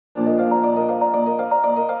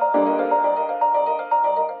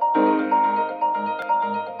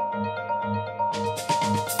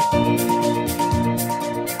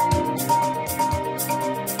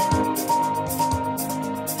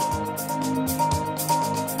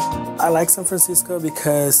I like San Francisco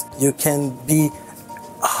because you can be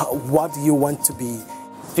what you want to be.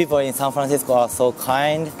 People in San Francisco are so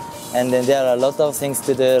kind, and then there are a lot of things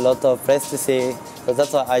to do, a lot of places to see. So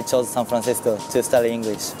that's why I chose San Francisco to study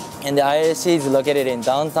English. And the ILSC is located in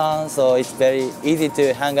downtown, so it's very easy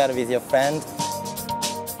to hang out with your friends.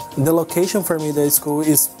 The location for me, the school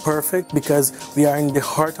is perfect because we are in the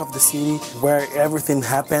heart of the city where everything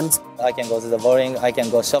happens. I can go to the bowling, I can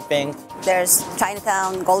go shopping. There's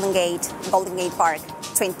Chinatown, Golden Gate Park,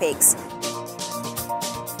 Twin Peaks.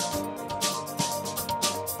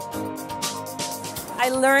 I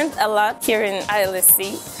learned a lot here in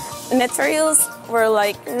ILSC. The materials were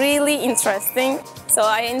like really interesting, so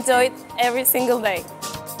I enjoyed every single day.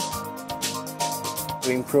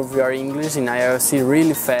 We improve your English in ILSC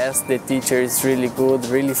really fast. The teacher is really good,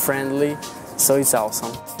 really friendly, so it's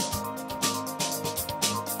awesome.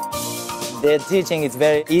 The teaching is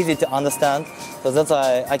very easy to understand, so that's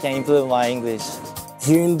why I can improve my English.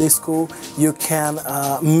 Here in this school, you can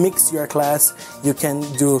mix your class. You can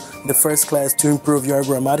do the first class to improve your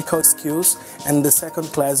grammatical skills, and the second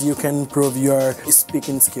class you can improve your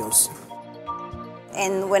speaking skills.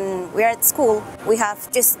 And when we're at school, we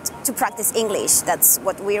have just to practice English. That's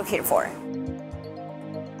what we're here for.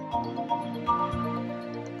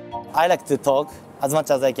 I like to talk as much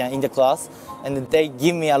as I can in the class, and they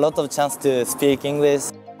give me a lot of chance to speak English.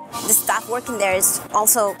 The staff working there is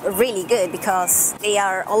also really good because they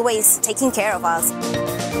are always taking care of us.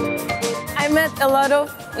 I met a lot of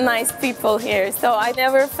nice people here, so I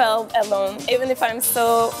never felt alone, even if I'm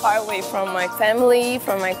so far away from my family,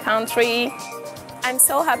 from my country. I'm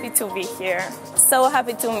so happy to be here, so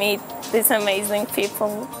happy to meet these amazing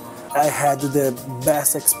people. I had the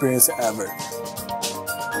best experience ever.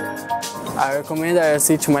 I recommend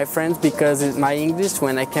ILSC to my friends because my English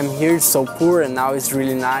when I came here is so poor and now it's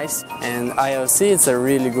really nice. And ILSC is a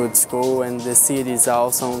really good school and the city is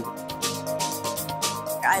awesome.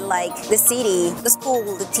 I like the city, the school,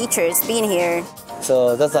 the teachers being here.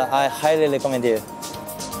 So that's why I highly recommend you.